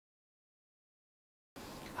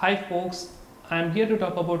Hi folks, I'm here to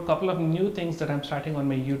talk about a couple of new things that I'm starting on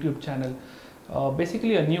my YouTube channel.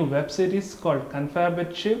 Basically a new web series called Confab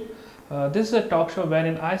with Shiv. This is a talk show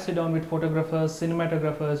wherein I sit down with photographers,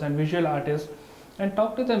 cinematographers and visual artists and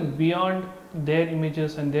talk to them beyond their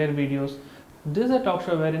images and their videos. This is a talk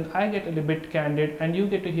show wherein I get a little bit candid and you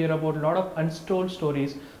get to hear about a lot of untold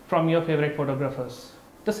stories from your favorite photographers.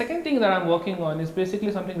 The second thing that I'm working on is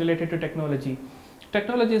basically something related to technology.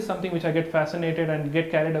 Technology is something which I get fascinated and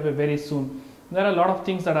get carried away very soon. There are a lot of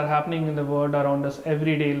things that are happening in the world around us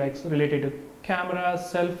every day, like related to cameras,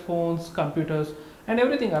 cell phones, computers, and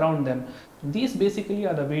everything around them. These basically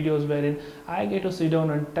are the videos wherein I get to sit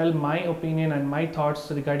down and tell my opinion and my thoughts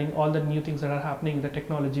regarding all the new things that are happening in the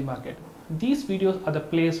technology market. These videos are the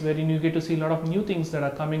place wherein you get to see a lot of new things that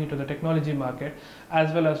are coming into the technology market,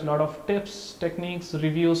 as well as a lot of tips, techniques,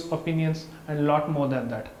 reviews, opinions, and a lot more than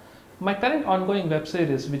that. My current ongoing web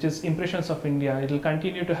series, which is Impressions of India, it will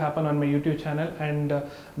continue to happen on my YouTube channel, and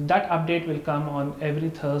that update will come on every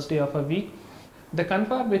Thursday of a week. The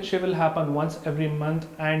Confab with Shiv will happen once every month,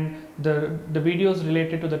 and the videos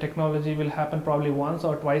related to the technology will happen probably once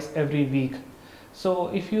or twice every week. So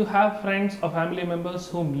if you have friends or family members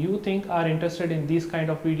whom you think are interested in these kind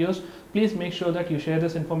of videos, please make sure that you share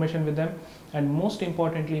this information with them, and most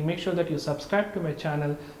importantly make sure that you subscribe to my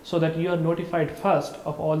channel so that you are notified first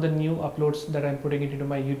of all the new uploads that I'm putting into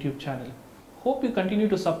my YouTube channel. Hope you continue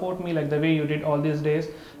to support me like the way you did all these days.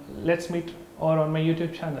 Let's meet or on my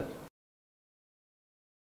YouTube channel.